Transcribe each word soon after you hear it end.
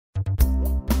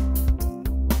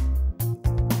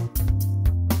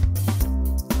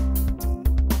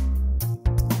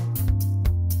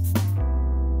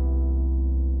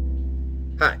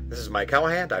This is Mike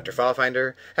Callahan, Dr.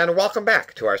 FileFinder, and welcome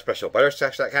back to our special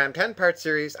Butterscotch.com 10-part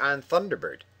series on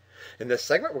Thunderbird. In this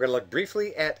segment, we're going to look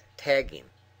briefly at tagging.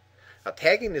 Now,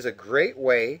 tagging is a great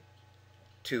way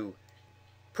to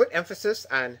put emphasis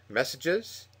on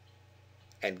messages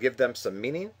and give them some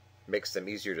meaning, makes them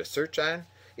easier to search on.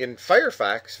 In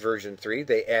Firefox version 3,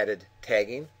 they added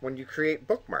tagging when you create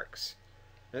bookmarks,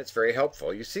 and it's very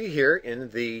helpful. You see here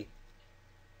in the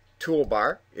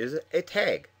toolbar is a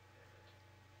tag.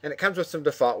 And it comes with some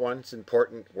default ones: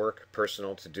 important, work,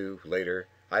 personal, to do, later.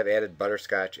 I've added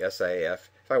Butterscotch, SIF.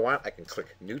 If I want, I can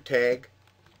click New Tag.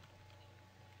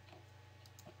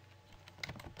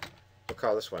 We'll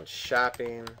call this one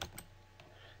Shopping.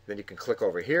 Then you can click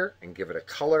over here and give it a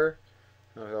color.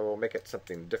 We'll make it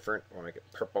something different. We'll make it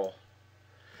purple.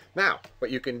 Now,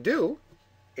 what you can do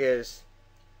is,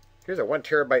 here's a 1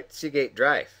 terabyte Seagate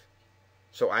drive.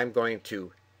 So I'm going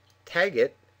to tag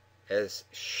it as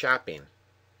Shopping.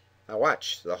 Now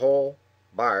watch, the whole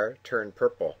bar turn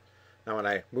purple. Now when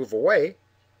I move away,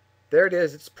 there it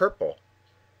is, it's purple.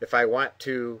 If I want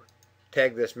to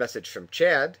tag this message from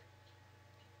Chad,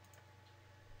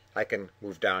 I can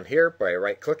move down here by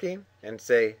right-clicking and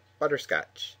say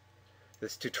Butterscotch.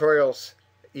 This tutorial's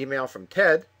email from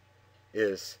Ted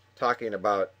is talking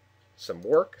about some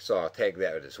work, so I'll tag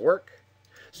that as work.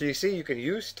 So you see, you can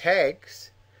use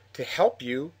tags to help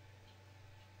you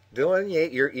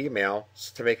delineate your email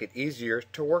to make it easier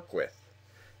to work with.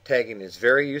 Tagging is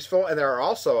very useful, and there are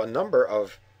also a number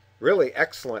of really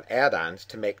excellent add-ons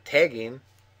to make tagging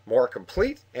more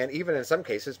complete and even in some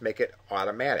cases make it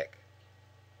automatic.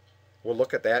 We'll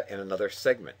look at that in another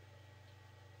segment.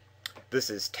 This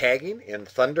is tagging in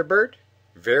Thunderbird.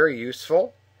 Very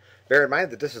useful. Bear in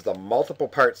mind that this is a multiple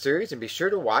part series, and be sure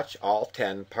to watch all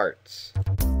 10 parts.